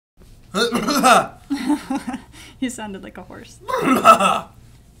You sounded like a horse. I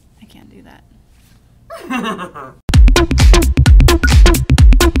can't do that.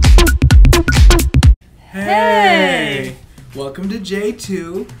 Hey! Welcome to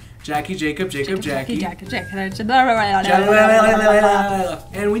J2. Jackie, Jacob, Jackie.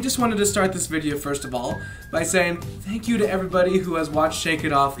 And we just wanted to start this video first of all by saying thank you to everybody who has watched Shake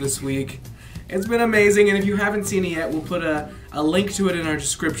It Off this week. It's been amazing, and if you haven't seen it yet, we'll put a link to it in our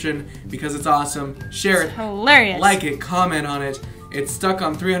description because it's awesome. Share it, hilarious. Like it, comment on it. It's stuck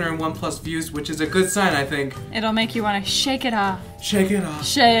on 301 plus views, which is a good sign, I think. It'll make you want to shake it off. Shake it off.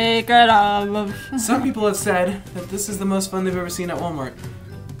 Shake it off. Some people have said that this is the most fun they've ever seen at Walmart.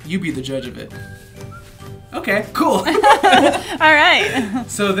 You be the judge of it. Okay, cool. Alright.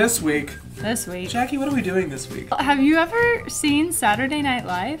 So this week, Jackie, what are we doing this week? Have you ever seen Saturday Night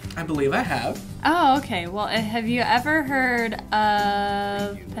Live? I believe I have. Oh, okay. Well, have you ever heard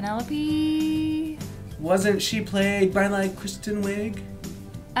of Penelope? Wasn't she played by, like, Kristen Wiig?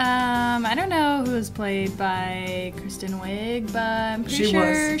 I don't know who was played by Kristen Wiig, but I'm pretty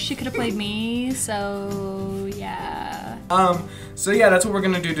sure she could have played me, so yeah. So yeah, that's what we're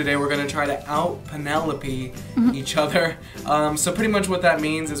gonna do today. We're gonna try to out Penelope each other. So pretty much what that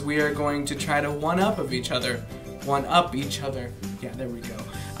means is we are going to try to one-up each other. Yeah, there we go.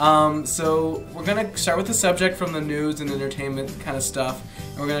 So we're gonna start with the subject from the news and entertainment kind of stuff,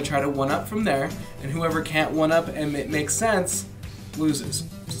 and we're gonna try to one-up from there, and whoever can't one-up and it makes sense loses.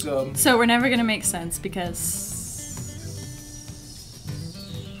 So we're never gonna make sense because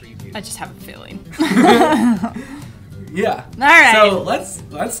I just have a feeling. Yeah. All right. So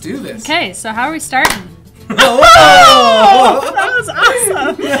let's do this. Okay. So how are we starting? Oh, that was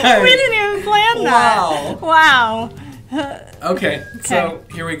awesome. Nice. We didn't even plan that. Wow. Okay. So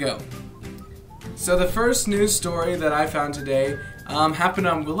here we go. So the first news story that I found today happened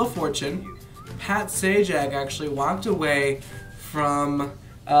on Wheel of Fortune. Pat Sajak actually walked away from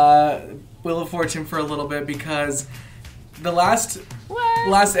Wheel of Fortune for a little bit because the last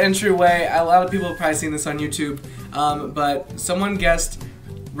entryway, a lot of people have probably seen this on YouTube, but someone guessed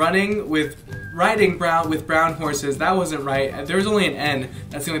riding brown with brown horses. That wasn't right. There was only an N.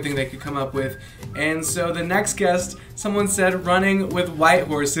 That's the only thing they could come up with. And so the next guest, someone said running with white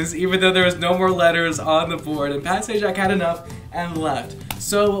horses, even though there was no more letters on the board. And Pat Sajak had enough and left.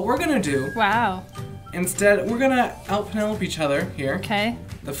 So what we're gonna do? Wow. Instead, we're gonna out Penelope each other here. Okay.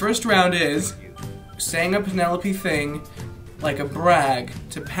 The first round is saying a Penelope thing, like a brag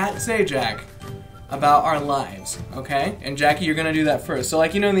to Pat Sajak about our lives, okay? And Jackie, you're gonna do that first. So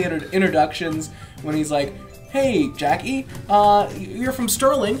like, you know, in the introductions, when he's like, hey, Jackie, you're from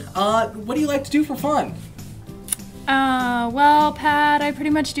Sterling, what do you like to do for fun? Well, Pat, I pretty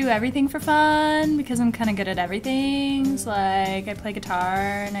much do everything for fun because I'm kind of good at everything. So, like, I play guitar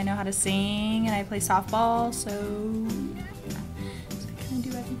and I know how to sing and I play softball, so I kind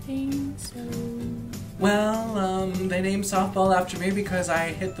of do everything, so... Well, they named softball after me because I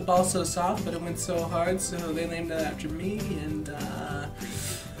hit the ball so soft, but it went so hard, so they named it after me, and,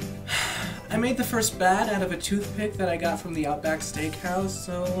 I made the first bat out of a toothpick that I got from the Outback Steakhouse,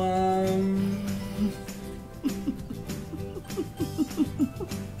 so,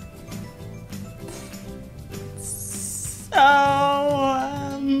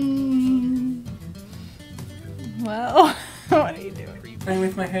 well, what are you doing? Playing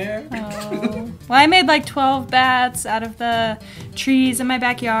with my hair. Oh. Well, I made like 12 bats out of the trees in my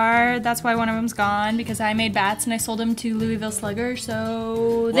backyard. That's why one of them's gone, because I made bats and I sold them to Louisville Slugger,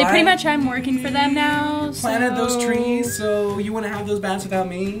 so they pretty much, I'm working for them now. Planted those trees, so you wouldn't have those bats without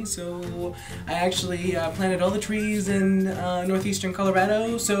me, so I actually planted all the trees in northeastern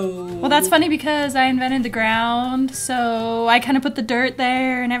Colorado, so... Well, that's funny because I invented the ground, so I kind of put the dirt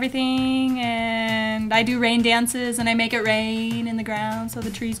there and everything, and I do rain dances and I make it rain in the ground so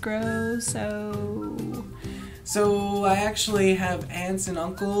the trees grow, So I actually have aunts and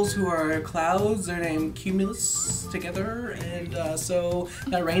uncles who are clouds. They're named Cumulus together, and so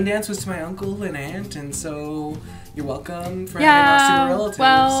that rain dance was to my uncle and aunt, and so you're welcome for having us super relatives.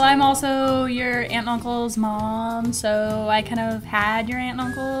 Well, I'm also your aunt and uncle's mom, so I kind of had your aunt and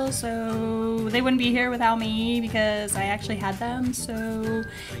uncle, so they wouldn't be here without me because I actually had them. So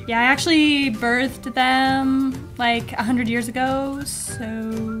yeah, I actually birthed them like 100 years ago,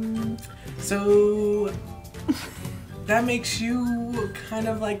 So that makes you kind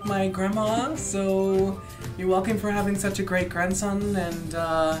of like my grandma, so you're welcome for having such a great grandson, and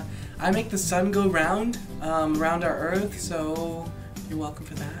I make the sun go round our earth, so you're welcome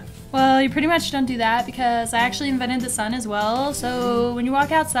for that. Well, you pretty much don't do that because I actually invented the sun as well, so when you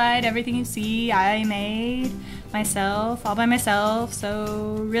walk outside, everything you see I made. myself, all by myself.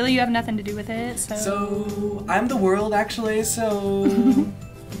 So really, you have nothing to do with it. So I'm the world, actually. So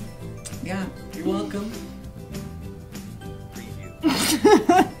yeah, you're welcome.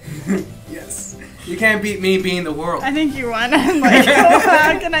 Yes. You can't beat me being the world. I think you won. I'm like,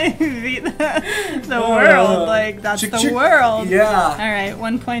 how can I beat the world? Like, that's the world. Yeah. All right,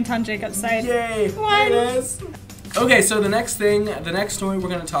 1 point on Jacob's side. Yay. One. It is. Okay, so the next story we're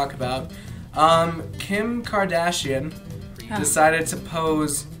going to talk about, Kim Kardashian decided to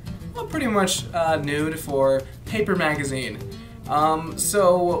pose, well, pretty much nude for Paper Magazine.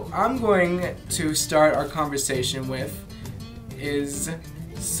 So I'm going to start our conversation with is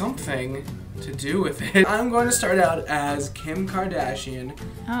something to do with it. I'm going to start out as Kim Kardashian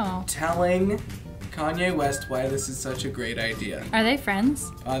telling Kanye West why this is such a great idea. Are they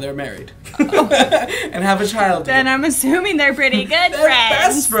friends? They're married. And have a child. Then I'm assuming they're pretty good They're friends.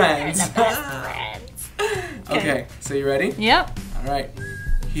 best friends. They're the best friends. Okay, so you ready? Yep. Alright,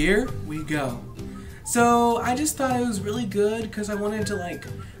 here we go. So I just thought it was really good because I wanted to like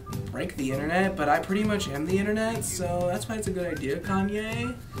break the internet, but I pretty much am the internet, so that's why it's a good idea,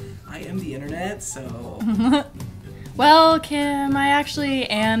 Kanye. I am the internet, so... Well, Kim, I actually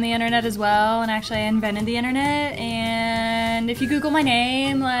am the internet as well, and actually I invented the internet, and if you Google my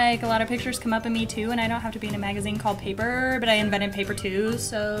name, like, a lot of pictures come up of me too, and I don't have to be in a magazine called Paper, but I invented Paper too,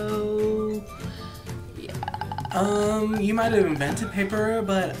 so... You might have invented paper,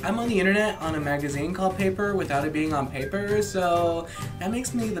 but I'm on the internet on a magazine called Paper without it being on paper, so that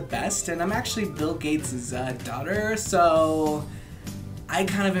makes me the best, and I'm actually Bill Gates' daughter, so I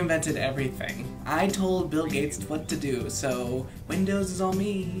kind of invented everything. I told Bill Gates what to do, so Windows is all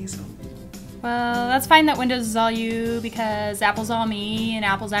me, so... Well, that's fine that Windows is all you because Apple's all me and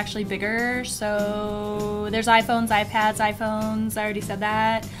Apple's actually bigger. So there's iPhones, iPads, iPhones. I already said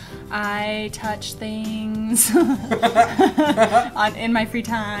that. I touch things in my free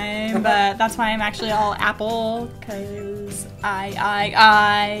time, but that's why I'm actually all Apple because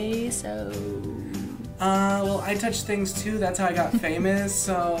so... well, I touch things too. That's how I got famous,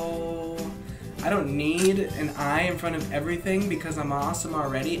 so... I don't need an I in front of everything because I'm awesome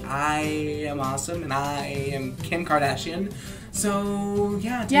already. I am awesome and I am Kim Kardashian. So,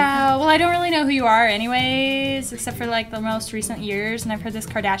 yeah. Yeah, well, I don't really know who you are anyways, except for like the most recent years, and I've heard this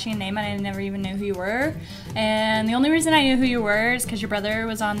Kardashian name and I never even knew who you were. And the only reason I knew who you were is because your brother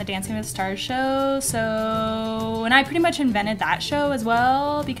was on the Dancing with the Stars show, so... And I pretty much invented that show as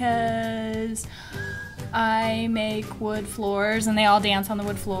well because... I make wood floors and they all dance on the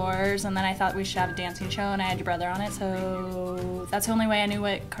wood floors, and then I thought we should have a dancing show and I had your brother on it, so that's the only way I knew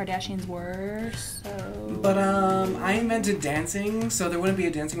what Kardashians were, so... But I invented dancing, so there wouldn't be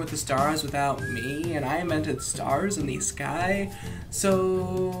a Dancing with the Stars without me, and I invented stars in the sky,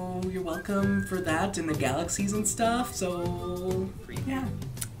 so you're welcome for that in the galaxies and stuff, so yeah.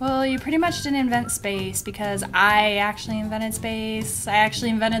 Well, you pretty much didn't invent space because I actually invented space. I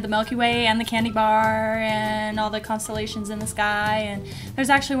actually invented the Milky Way and the candy bar and all the constellations in the sky, and there's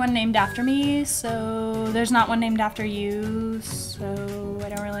actually one named after me, so there's not one named after you, so I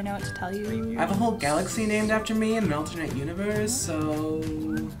don't really know what to tell you. I have a whole galaxy named after me in an alternate universe, so...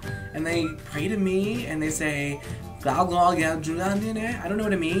 And they pray to me and they say... I don't know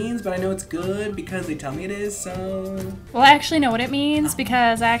what it means, but I know it's good because they tell me it is, so... Well, I actually know what it means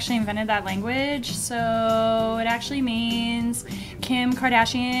because I actually invented that language, so it actually means, Kim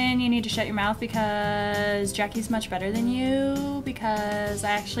Kardashian, you need to shut your mouth because Jackie's much better than you, because I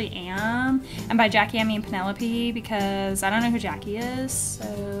actually am. And by Jackie, I mean Penelope, because I don't know who Jackie is,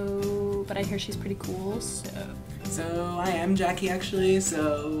 so... But I hear she's pretty cool, so... So, I am Jackie, actually,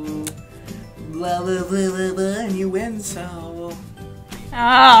 so... Blah, blah, blah, blah, blah, and you win, so...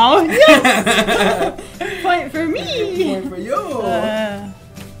 Oh, yes! Point for me! Point for you! That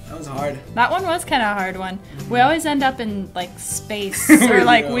was hard. That one was kind of a hard one. We always end up in, like, space, or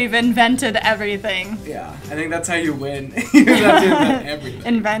like we've invented everything. Yeah, I think that's how you win. You have to invent everything.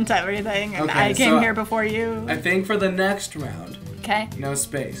 Invent everything, and okay, I came here before you. I think for the next round, okay. No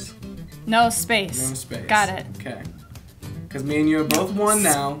space. No space. No space. Got it. Okay. Because me and you have both won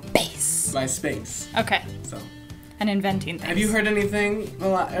now. Space. By space. Okay. So. And inventing things. Have you heard anything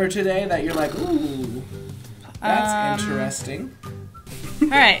today that you're like, ooh, that's interesting?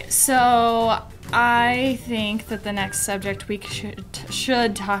 Alright, so I think that the next subject we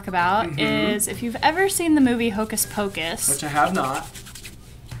should talk about is if you've ever seen the movie Hocus Pocus. Which I have not.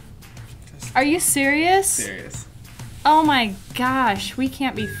 Are you serious? Serious. Oh my gosh, we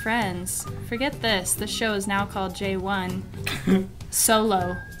can't be friends. Forget this. The show is now called J1.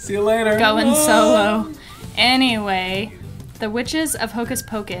 Solo. See you later. Going solo. Anyway, the witches of Hocus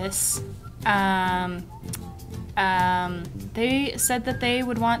Pocus they said that they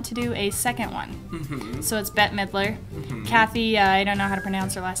would want to do a second one. Mm-hmm. So it's Bette Midler. Mm-hmm. Kathy, I don't know how to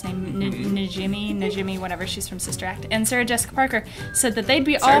pronounce her last name, Najimy, whatever, she's from Sister Act. And Sarah Jessica Parker said that they'd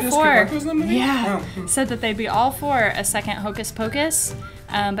be all for... Yeah, said that they'd be all for a second Hocus Pocus,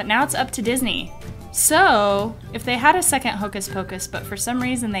 but now it's up to Disney. So, if they had a second Hocus Pocus, but for some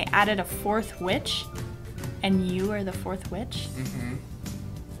reason they added a fourth witch, and you are the fourth witch? Mm-hmm.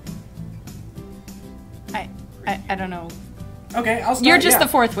 I don't know. Okay, I'll start. You're just the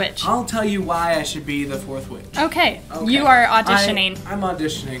fourth witch. I'll tell you why I should be the fourth witch. Okay. You are auditioning. I'm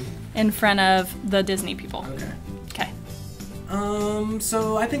auditioning. In front of the Disney people. Okay. Okay.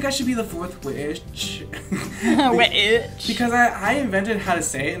 So I think I should be the fourth witch. Witch. Because I invented how to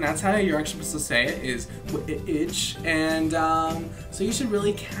say it, and that's how you're actually supposed to say it, is witch. And, so you should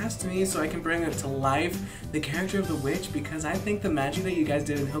really cast me so I can bring it to life, the character of the witch, because I think the magic that you guys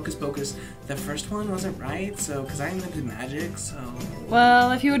did in Hocus Pocus, the first one wasn't right, so, because I invented magic, so...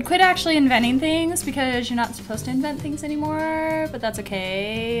 Well, if you would quit actually inventing things, because you're not supposed to invent things anymore, but that's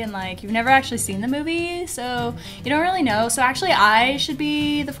okay, and, like, you've never actually seen the movie, so you don't really know. So actually, I should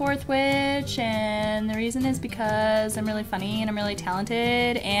be the fourth witch, and the reason is because I'm really funny, and I'm really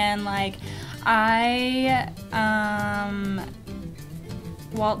talented, and, like,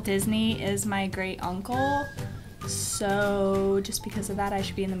 Walt Disney is my great uncle, so just because of that I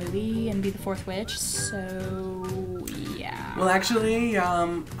should be in the movie and be the fourth witch, so yeah. Well, actually,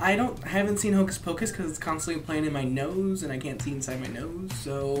 I haven't seen Hocus Pocus because it's constantly playing in my nose and I can't see inside my nose,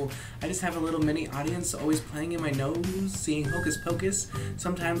 so I just have a little mini audience always playing in my nose, seeing Hocus Pocus.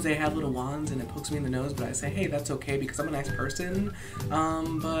 Sometimes they have little wands and it pokes me in the nose, but I say, hey, that's okay because I'm a nice person.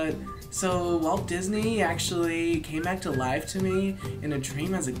 So Walt Disney actually came back to life to me in a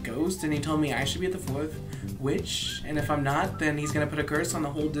dream as a ghost, and he told me I should be the fourth witch, and if I'm not, then he's gonna put a curse on the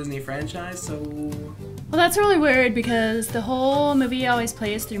whole Disney franchise, so... Well, that's really weird because the whole movie always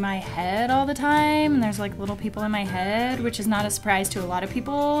plays through my head all the time, and there's like little people in my head, which is not a surprise to a lot of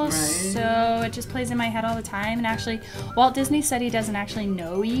people, right. So it just plays in my head all the time. And actually, Walt Disney said he doesn't actually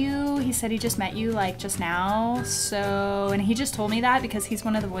know you. He said he just met you like just now, so, and he just told me that because he's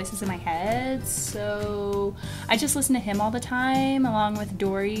one of the voices in my head, so I just listen to him all the time along with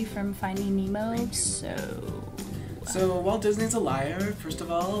Dory from Finding Nemo, So Walt Disney's a liar, first of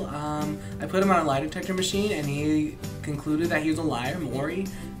all. I put him on a lie detector machine and he concluded that he was a liar. Maury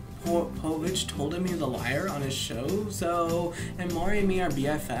Povich told him he was a liar on his show. And Maury and me are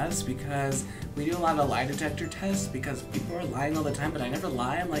BFFs because we do a lot of lie detector tests because people are lying all the time, but I never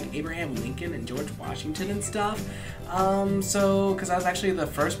lie. I'm like Abraham Lincoln and George Washington and stuff. Because I was actually the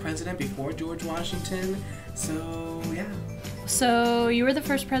first president before George Washington. So, yeah. So you were the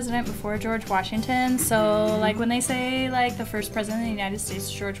first president before George Washington, so like when they say like the first president of the United States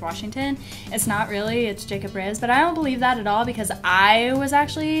is George Washington, it's not really, it's Jacob Riz, but I don't believe that at all because I was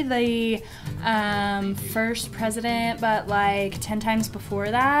actually the first president, but like 10 times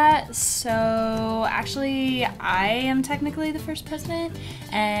before that, so actually I am technically the first president,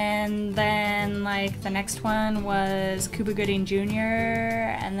 and then like the next one was Cuba Gooding Jr.,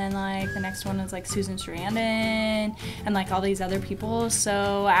 and then like the next one was like Susan Sarandon, and like all these other people,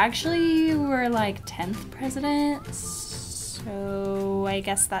 so actually we're like 10th president, so I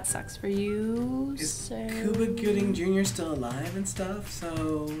guess that sucks for you. Is Cuba Gooding Jr. still alive and stuff?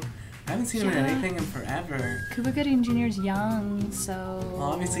 So I haven't seen him in anything in forever. Cuba Gooding Jr.'s young, so... Well,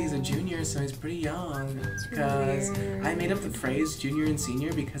 obviously he's a junior, so he's pretty young. Because weird. I made up the phrase junior and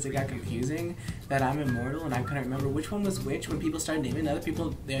senior because it got confusing that I'm immortal and I couldn't remember which one was which when people started naming other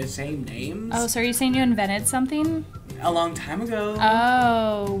people their same names. Oh, so are you saying you invented something? A long time ago.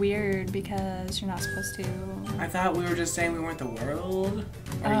 Oh, weird, because you're not supposed to. I thought we were just saying we weren't the world,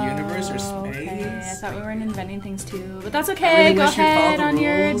 or universe, or space. Okay. I thought we weren't inventing things too, but that's okay. Go ahead on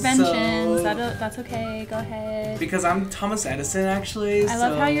your inventions. That's okay. Go ahead. Because I'm Thomas Edison, actually. I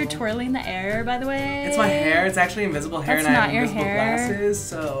love how you're twirling the air, by the way. It's my hair. It's actually invisible hair, That's and I not have your invisible hair. glasses.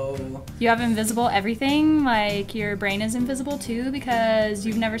 So you have invisible everything. Like your brain is invisible too, because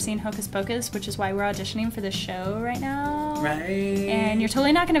you've never seen Hocus Pocus, which is why we're auditioning for this show right now. Right. And you're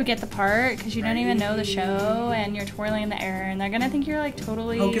totally not gonna get the part because you don't even know the show, and you're twirling the air, and they're gonna think you're like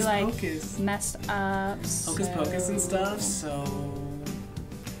totally Hocus like Pocus. messed up. Hocus Pocus and stuff. So.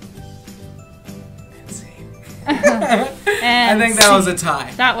 I think that was a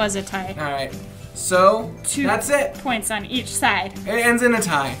tie. That was a tie. Alright. So, 2 that's it. points on each side. It ends in a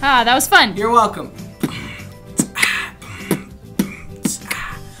tie. Ah, that was fun. You're welcome.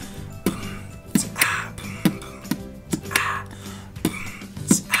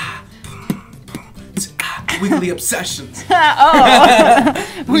 weekly obsessions. Oh.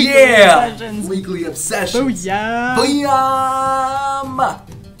 Weekly Yeah. obsessions. Weekly obsessions. Booyah. Booyah.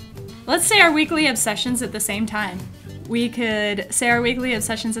 Let's say our weekly obsessions at the same time. We could say our weekly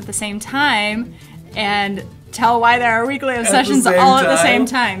obsessions at the same time and tell why there are weekly obsessions same all at the time? same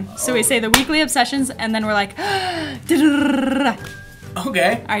time. So we say the weekly obsessions and then we're like,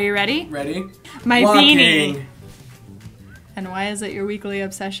 Okay. are you ready? Ready? My Walking. beanie. And why is it your weekly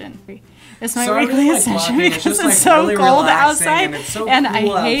obsession? It's my So I weekly really like obsession walking. It's because just, like, it's so really cold relaxing outside, and it's so and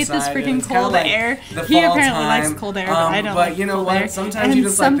cool I hate this outside, and freaking it's kinda cold like air. the He fall apparently likes time. cold air, but I don't But like you know cold what? air. Sometimes and you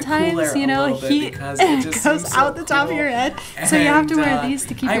just like the sometimes, cool air you know, a little bit heat because it just goes seems out so the top of cool. your head, so you have to wear And, these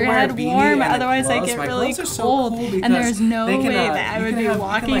to keep I your wear a head beanie warm. and Otherwise, I gloves. get My really gloves are so cold, cool and because there's no they can, way you that I would can be have- you can,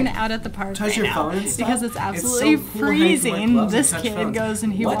 walking like, out at the park touch right your now phone and stuff. because it's so absolutely cool how you can wear freezing. gloves and This touch kid phones. goes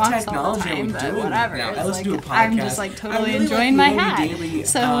and he What walks all the technology are we time, but doing whatever. now? I It's listen to a like, I'm just podcast. like I totally really like enjoying the my Only hat. Daily,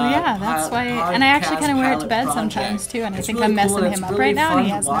 So yeah, that's why. And I actually kind of wear it to bed podcast sometimes too, and I It's think really I'm messing cool, and him it's up really right now, and fun he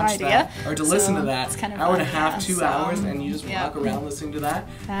to has no watch idea. that, or to listen to So that. it's kind of Hour and a fun, half, yeah. 2 So, hours, and you just yeah. walk around listening to that.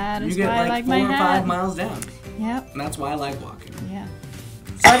 That You is get why I like like 4 my or 5 hat. miles down, Yep. and that's why I like walking. Yeah.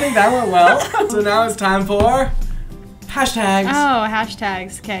 So I think that went well. So now it's time for hashtags. Oh,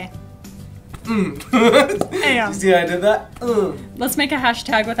 hashtags. Okay. You see how I did that? Let's make a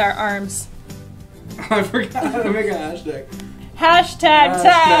hashtag with our arms. I forgot how to make a hashtag. Hashtag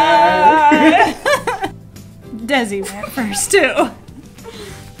time. Desi went first too.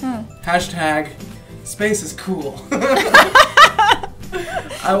 Hashtag space is cool.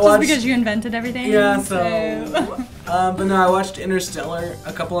 I Just watched. because you invented everything. Yeah, but no, I watched Interstellar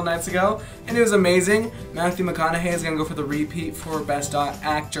a couple of nights ago, and it was amazing. Matthew McConaughey is gonna go for the repeat for Best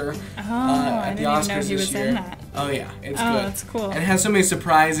Actor I at the didn't even Oscars know he this was year. in that. Oh yeah, it's Oh, good. that's cool. And it has so many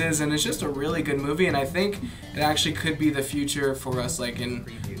surprises, and it's just a really good movie. And I think it actually could be the future for us, like in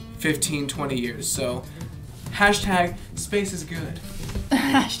 15, 20 years. So, hashtag space is good.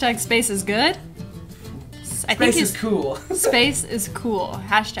 Hashtag space is good. I think Space is cool. Space is cool.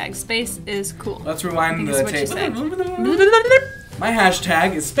 Hashtag space is cool. Let's rewind I the think is what you tape. My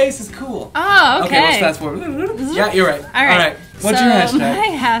hashtag is space is cool. Oh, okay. Okay, let's fast forward. Yeah, you're right. All right. What's so your hashtag? My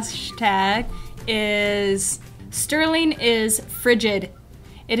hashtag is Sterling is frigid.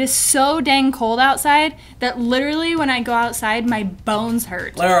 It is so dang cold outside that literally when I go outside, my bones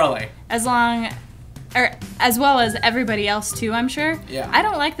hurt. Literally. As well as everybody else too, I'm sure. Yeah. I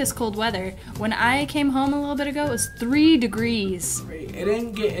don't like this cold weather. When I came home a little bit ago, it was 3 degrees. It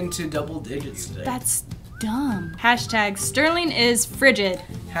didn't get into double digits today. That's dumb. Hashtag Sterling is frigid.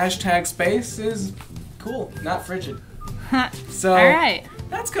 Hashtag space is cool, not frigid. So, All right.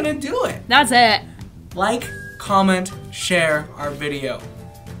 that's gonna do it. That's it. Like, comment, share our video.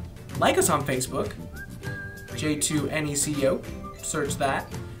 Like us on Facebook, J2NECO, search that.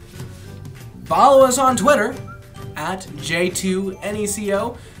 Follow us on Twitter, at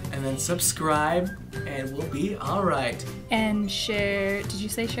J2NECO, and then subscribe, and we'll be alright. And share. Did you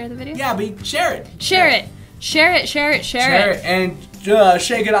say share the video? Yeah, but share it. Share it. Share it. Share it. Share it. And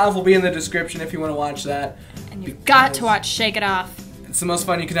Shake It Off will be in the description if you want to watch that. And you've got to watch Shake It Off. It's the most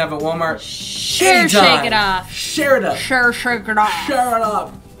fun you can have at Walmart. Share Anytime. Shake It Off. Share it up. Share Shake It Off. Share it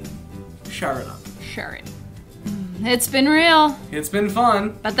up. Share it up. Share it. It's been real, It's been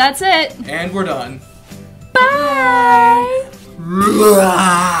fun, but that's it. and we're done. Bye.